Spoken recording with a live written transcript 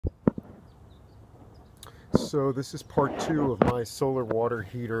So this is part 2 of my solar water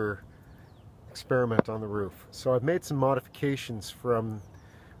heater experiment on the roof. So I've made some modifications from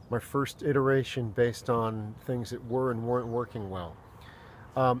my first iteration based on things that were and weren't working well.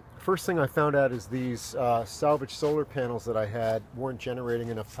 First thing I found out is these salvaged solar panels that I had weren't generating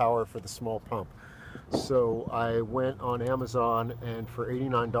enough power for the small pump. So I went on Amazon, and for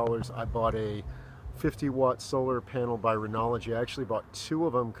 $89 I bought a 50-watt solar panel by Renology. I actually bought 2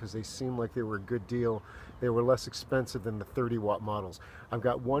 of them because they seemed like they were a good deal. They were less expensive than the 30-watt models. I've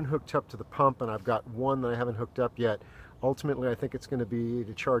got one hooked up to the pump, and I've got one that I haven't hooked up yet. Ultimately, I think it's going to be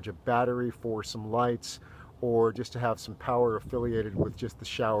to charge a battery for some lights, or just to have some power affiliated with just the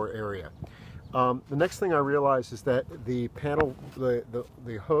shower area. The next thing I realized is that the panel,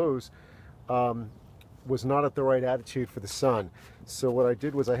 the hose, was not at the right attitude for the sun. So what I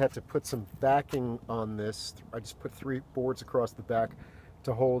did was I had to put some backing on this. I just put 3 boards across the back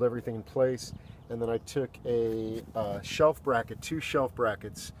to hold everything in place, and then I took a shelf bracket, 2 shelf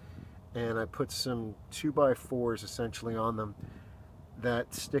brackets, and I put some 2x4s essentially on them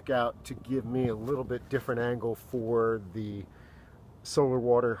that stick out to give me a little bit different angle for the solar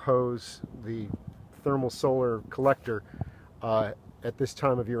water hose, the thermal solar collector, at this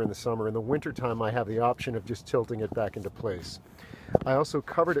time of year in the summer. In the winter time, I have the option of just tilting it back into place. I also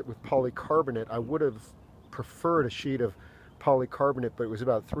covered it with polycarbonate. I would have preferred a sheet of polycarbonate, but it was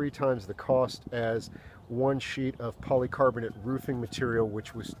about 3 times the cost as 1 sheet of polycarbonate roofing material,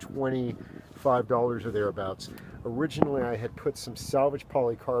 which was $25 or thereabouts. Originally, I had put some salvaged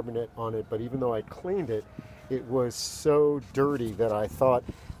polycarbonate on it, but even though I cleaned it, it was so dirty that I thought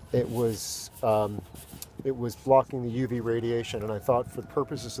it was blocking the UV radiation, and I thought for the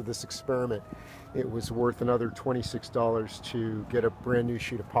purposes of this experiment it was worth another $26 to get a brand new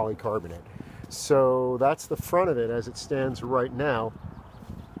sheet of polycarbonate. So that's the front of it as it stands right now.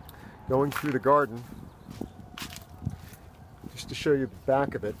 Going through the garden, just to show you the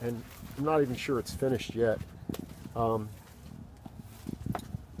back of it, and I'm not even sure it's finished yet.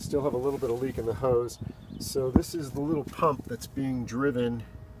 Still have a little bit of leak in the hose. So this is the little pump that's being driven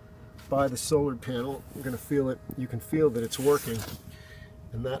by the solar panel. You're going to feel it. You can feel that it's working.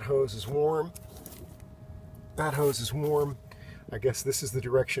 And that hose is warm. That hose is warm. I guess this is the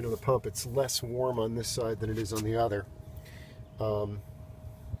direction of the pump. It's less warm on this side than it is on the other. And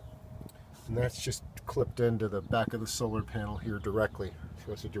that's just clipped into the back of the solar panel here directly.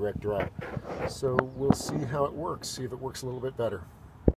 So it's a direct drive. So we'll see how it works. See if it works a little bit better.